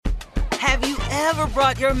Have you ever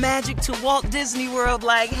brought your magic to Walt Disney World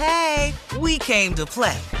like, hey, we came to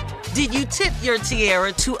play? Did you tip your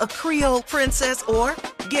tiara to a Creole princess or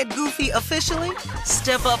get goofy officially?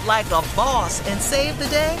 Step up like a boss and save the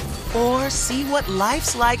day? Or see what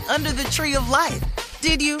life's like under the tree of life?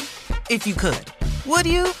 Did you? If you could. Would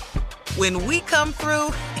you? When we come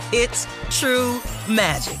through, it's true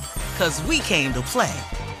magic. 'Cause we came to play.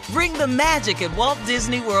 Bring the magic at Walt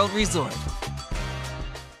Disney World Resort.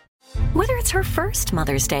 Whether it's her first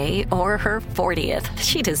Mother's Day or her 40th,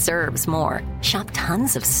 she deserves more. Shop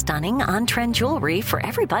tons of stunning on-trend jewelry for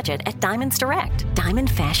every budget at Diamonds Direct. Diamond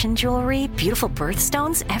fashion jewelry, beautiful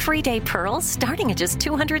birthstones, everyday pearls starting at just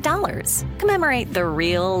 $200. Commemorate the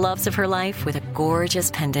real loves of her life with a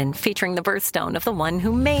gorgeous pendant featuring the birthstone of the one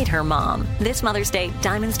who made her mom. This Mother's Day,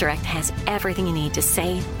 Diamonds Direct has everything you need to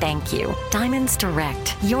say thank you. Diamonds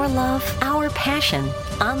Direct. Your love, our passion.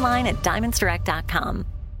 Online at diamondsdirect.com.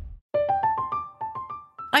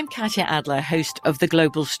 I'm Katya Adler, host of The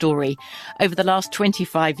Global Story. Over the last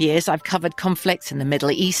 25 years, I've covered conflicts in the Middle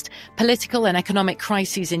East, political and economic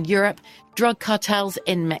crises in Europe, drug cartels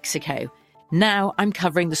in Mexico. Now I'm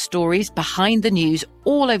covering the stories behind the news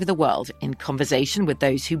all over the world in conversation with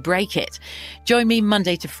those who break it. Join me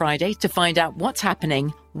Monday to Friday to find out what's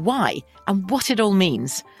happening, why, and what it all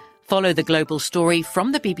means. Follow The Global Story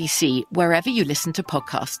from the BBC wherever you listen to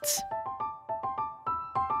podcasts.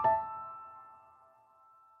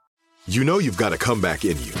 You know you've got a comeback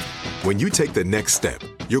in you. When you take the next step,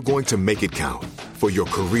 you're going to make it count. For your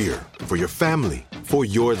career, for your family, for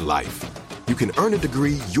your life. You can earn a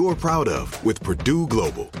degree you're proud of with Purdue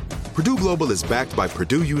Global. Purdue Global is backed by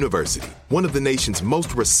Purdue University, one of the nation's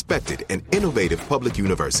most respected and innovative public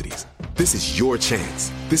universities. This is your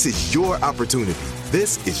chance. This is your opportunity.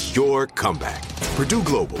 This is your comeback. Purdue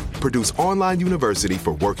Global, Purdue's online university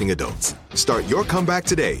for working adults. Start your comeback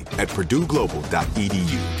today at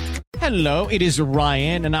purdueglobal.edu. Hello, it is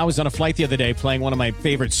Ryan, and I was on a flight the other day playing one of my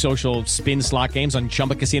favorite social spin slot games on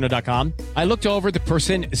ChumbaCasino.com. I looked over at the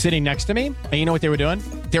person sitting next to me, and you know what they were doing?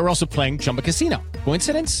 They were also playing Chumba Casino.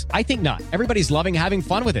 Coincidence? I think not. Everybody's loving having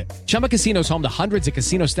fun with it. Chumba Casino is home to hundreds of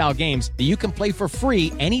casino-style games that you can play for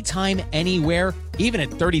free anytime, anywhere, even at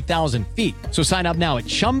 30,000 feet. So sign up now at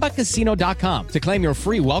ChumbaCasino.com to claim your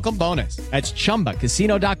free welcome bonus. That's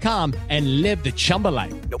ChumbaCasino.com and live the Chumba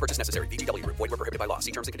life. No purchase necessary. VGW. Void where prohibited by law.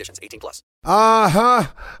 See terms and conditions. 18+.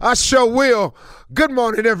 I sure will. Good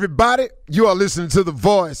morning, everybody. You are listening to The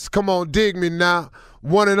Voice. Come on, dig me now.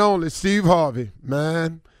 One and only Steve Harvey.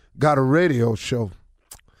 Man, got a radio show.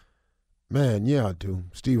 Man, yeah, I do.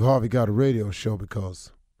 Steve Harvey got a radio show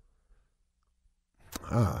because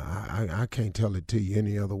I can't tell it to you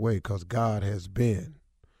any other way because God has been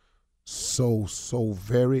so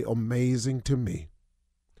very amazing to me.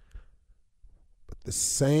 But the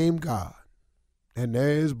same God, and there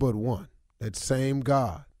is but one, that same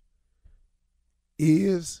God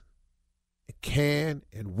is, can,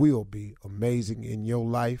 and will be amazing in your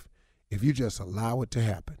life if you just allow it to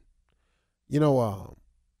happen. You know,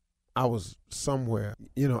 I was somewhere,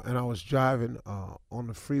 and I was driving on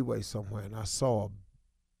the freeway somewhere, and I saw a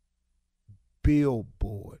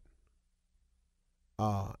billboard,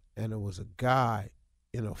 and it was a guy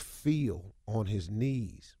in a field on his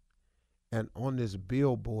knees. And on this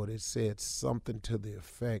billboard, it said something to the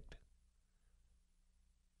effect,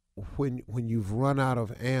 when you've run out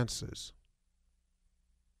of answers,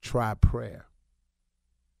 try prayer.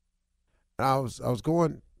 And I was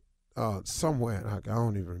going somewhere, and I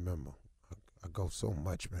don't even remember. I go so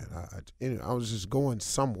much, man. I was just going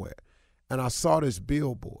somewhere, and I saw this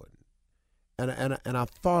billboard, and I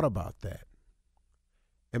thought about that.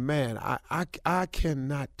 And man, I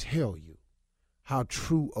cannot tell you how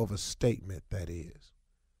true of a statement that is.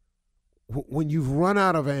 When you've run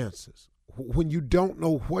out of answers, when you don't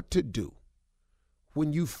know what to do,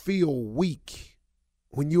 when you feel weak,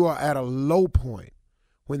 when you are at a low point,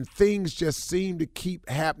 when things just seem to keep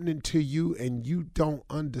happening to you and you don't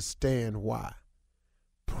understand why,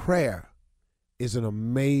 prayer is an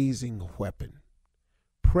amazing weapon.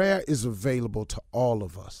 Prayer is available to all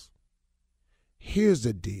of us. Here's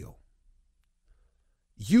the deal.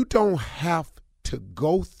 You don't have to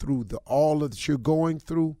go through all that you're going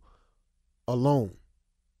through alone.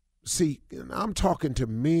 See, I'm talking to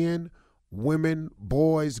men, women,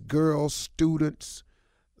 boys, girls, students,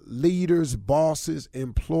 leaders, bosses,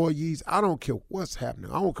 employees. I don't care what's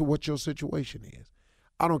happening. I don't care what your situation is.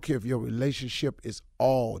 I don't care if your relationship is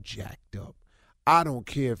all jacked up. I don't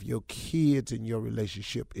care if your kids and your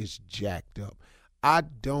relationship is jacked up. I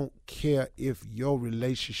don't care if your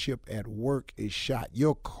relationship at work is shot.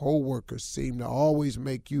 Your coworkers seem to always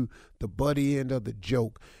make you the buddy end of the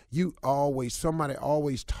joke. Somebody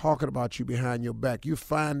always talking about you behind your back. You're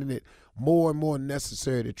finding it more and more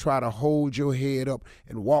necessary to try to hold your head up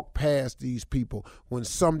and walk past these people when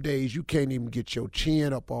some days you can't even get your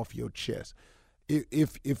chin up off your chest.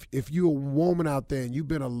 If you're a woman out there and you've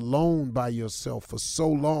been alone by yourself for so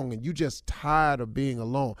long and you just tired of being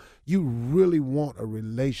alone, you really want a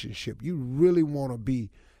relationship. You really want to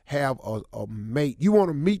have a mate. You want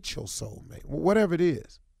to meet your soulmate, whatever it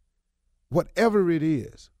is. Whatever it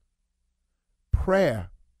is, prayer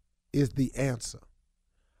is the answer.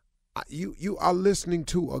 You are listening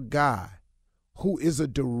to a guy who is a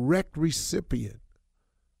direct recipient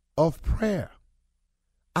of prayer.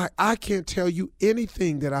 I can't tell you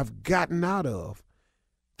anything that I've gotten out of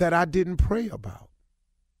that I didn't pray about.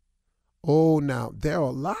 Oh, now, there are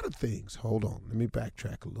a lot of things. Hold on. Let me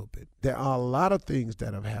backtrack a little bit. There are a lot of things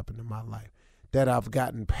that have happened in my life that I've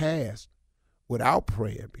gotten past without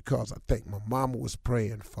praying because I think my mama was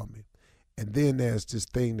praying for me. And then there's this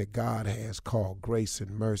thing that God has called grace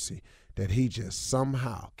and mercy that he just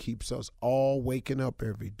somehow keeps us all waking up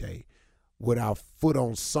every day with our foot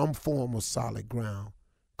on some form of solid ground,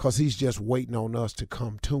 because he's just waiting on us to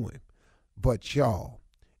come to him. But y'all,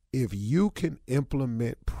 if you can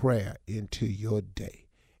implement prayer into your day,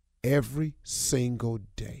 every single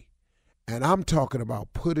day, and I'm talking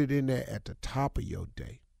about put it in there at the top of your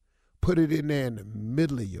day, put it in there in the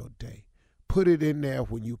middle of your day, put it in there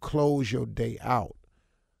when you close your day out,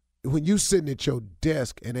 when you sitting at your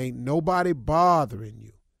desk and ain't nobody bothering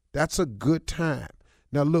you, that's a good time.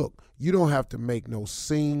 Now look, you don't have to make no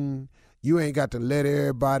scene. You ain't got to let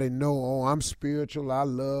everybody know, oh, I'm spiritual, I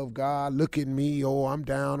love God, look at me, oh, I'm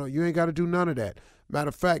down. You ain't got to do none of that. Matter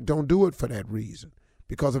of fact, don't do it for that reason.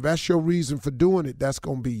 Because if that's your reason for doing it, that's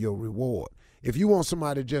going to be your reward. If you want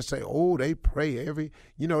somebody to just say, oh, they pray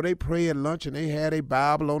they pray at lunch and they had a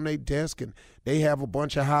Bible on their desk and they have a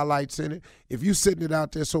bunch of highlights in it. If you sitting it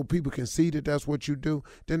out there so people can see that that's what you do,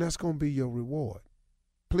 then that's going to be your reward.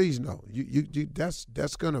 Please know,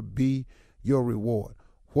 that's going to be your reward.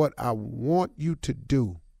 What I want you to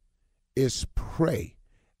do is pray.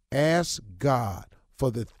 Ask God for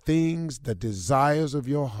the things, the desires of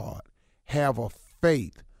your heart. Have a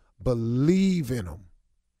faith. Believe in them.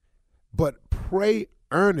 But pray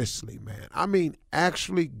earnestly, man. I mean,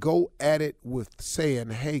 actually go at it with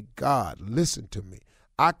saying, hey, God, listen to me.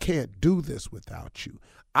 I can't do this without you.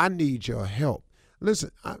 I need your help.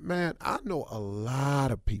 Listen, I know a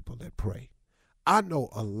lot of people that pray. I know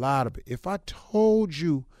a lot of it. If I told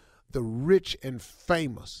you the rich and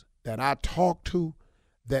famous that I talk to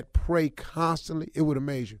that pray constantly, it would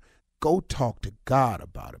amaze you. Go talk to God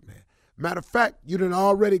about it, man. Matter of fact, you done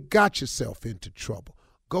already got yourself into trouble.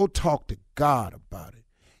 Go talk to God about it.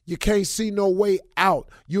 You can't see no way out.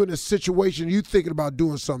 You're in a situation you thinking about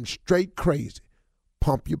doing something straight crazy.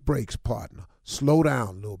 Pump your brakes, partner. Slow down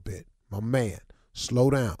a little bit. My man, slow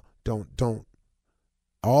down. Don't.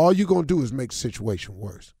 All you're going to do is make the situation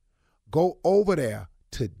worse. Go over there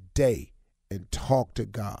today and talk to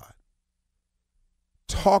God.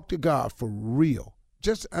 Talk to God for real.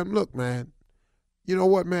 Look, man, you know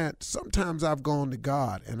what, man? Sometimes I've gone to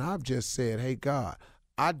God and I've just said, hey, God,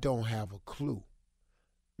 I don't have a clue.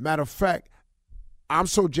 Matter of fact, I'm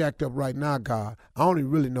so jacked up right now, God, I don't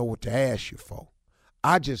even really know what to ask you for.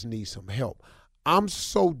 I just need some help. I'm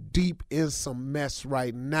so deep in some mess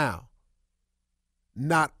right now.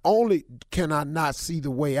 Not only can I not see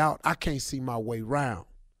the way out, I can't see my way round.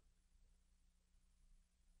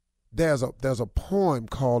 There's a poem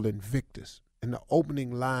called Invictus, and the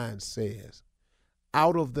opening line says,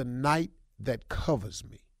 out of the night that covers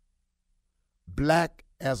me, black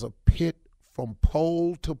as a pit from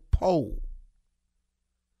pole to pole,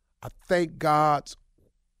 I thank God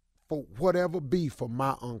for whatever be for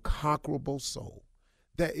my unconquerable soul.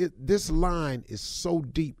 This line is so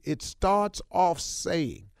deep. It starts off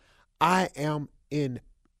saying, I am in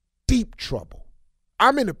deep trouble.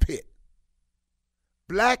 I'm in a pit.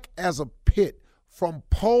 Black as a pit from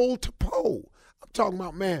pole to pole. I'm talking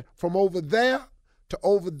about, man, from over there to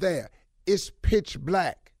over there. It's pitch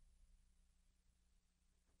black.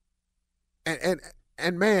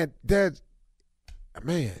 And man,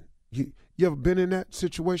 you ever been in that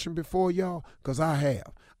situation before, y'all? Because I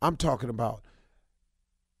have. I'm talking about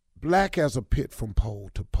black as a pit from pole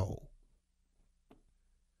to pole.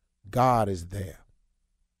 God is there.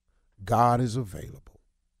 God is available.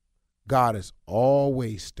 God is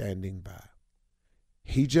always standing by.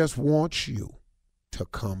 He just wants you to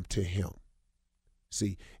come to him.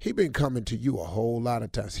 See, he been coming to you a whole lot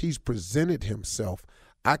of times. He's presented himself.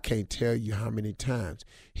 I can't tell you how many times.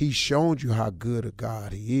 He's shown you how good a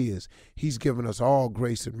God he is. He's given us all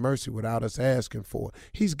grace and mercy without us asking for it.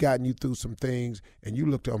 He's gotten you through some things, and you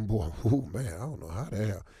looked up and boy, oh man, I don't know how the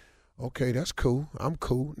hell. Okay, that's cool. I'm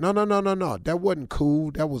cool. No. That wasn't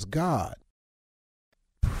cool. That was God.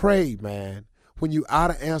 Pray, man. When you're out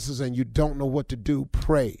of answers and you don't know what to do,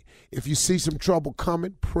 pray. If you see some trouble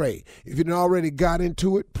coming, pray. If you already got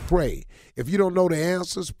into it, pray. If you don't know the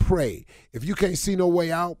answers, pray. If you can't see no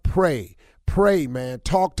way out, pray. Pray, man.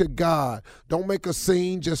 Talk to God. Don't make a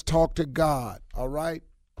scene. Just talk to God. All right?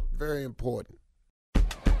 Very important.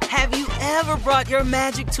 Have you ever brought your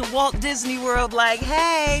magic to Walt Disney World like,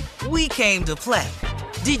 hey, we came to play?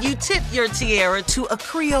 Did you tip your tiara to a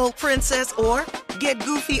Creole princess or get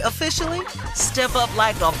goofy officially? Step up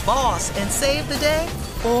like a boss and save the day?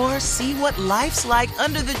 Or see what life's like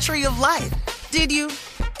under the tree of life? Did you?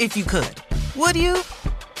 If you could. Would you?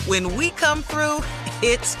 When we come through,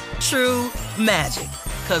 it's true magic.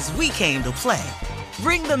 'Cause we came to play.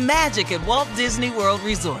 Bring the magic at Walt Disney World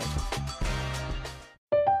Resort.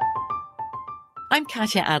 I'm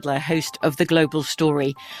Katya Adler, host of The Global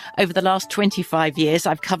Story. Over the last 25 years,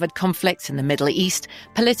 I've covered conflicts in the Middle East,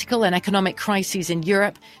 political and economic crises in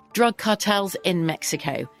Europe, drug cartels in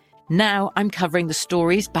Mexico. Now I'm covering the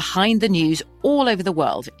stories behind the news all over the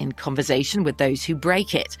world in conversation with those who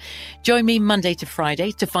break it. Join me Monday to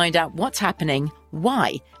Friday to find out what's happening,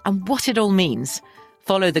 why, and what it all means.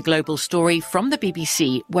 Follow The Global Story from the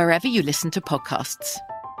BBC wherever you listen to podcasts.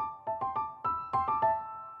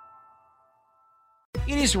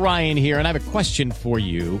 It is Ryan here, and I have a question for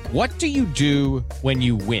you. What do you do when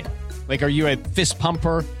you win? Like, are you a fist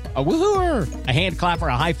pumper, a woohooer, a hand clapper,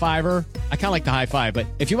 a high fiver? I kind of like the high five, but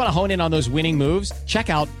if you want to hone in on those winning moves, check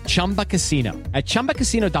out Chumba Casino. At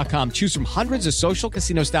ChumbaCasino.com, choose from hundreds of social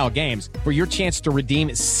casino-style games for your chance to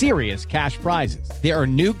redeem serious cash prizes. There are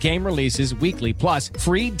new game releases weekly, plus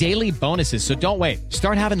free daily bonuses. So don't wait.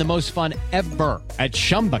 Start having the most fun ever at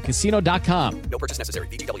ChumbaCasino.com. No purchase necessary.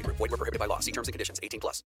 VGW Group. Void where prohibited by law. See terms and conditions.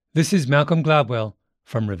 18+. This is Malcolm Gladwell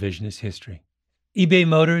from Revisionist History. eBay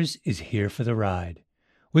Motors is here for the ride.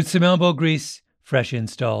 With some elbow grease, fresh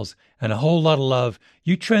installs, and a whole lot of love,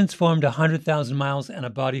 you transformed 100,000 miles and a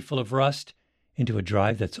body full of rust into a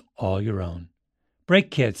drive that's all your own.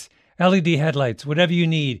 Brake kits, LED headlights, whatever you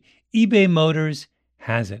need, eBay Motors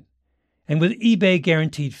has it. And with eBay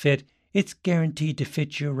Guaranteed Fit, it's guaranteed to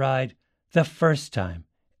fit your ride the first time,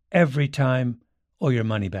 every time, or your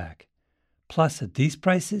money back. Plus, at these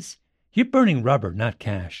prices, you're burning rubber, not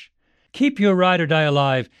cash. Keep your ride or die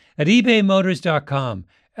alive at ebaymotors.com.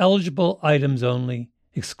 Eligible items only.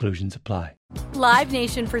 Exclusions apply. Live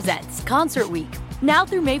Nation presents Concert Week. Now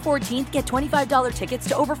through May 14th, get $25 tickets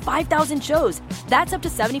to over 5,000 shows. That's up to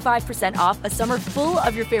 75% off a summer full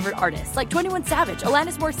of your favorite artists like 21 Savage,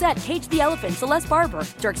 Alanis Morissette, Cage the Elephant, Celeste Barber,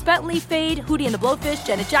 Dierks Bentley, Fade, Hootie and the Blowfish,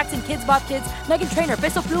 Janet Jackson, Kids Bop Kids, Meghan Trainor,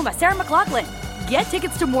 Bissell Pluma, Sarah McLachlan. Get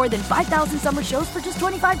tickets to more than 5,000 summer shows for just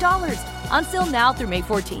 $25. Until now through May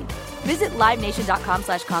 14th. Visit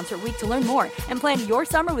LiveNation.com/Concert Week to learn more and plan your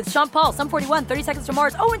summer with Sean Paul, Sum 41, 30 Seconds to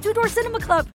Mars, and Two Door Cinema Club.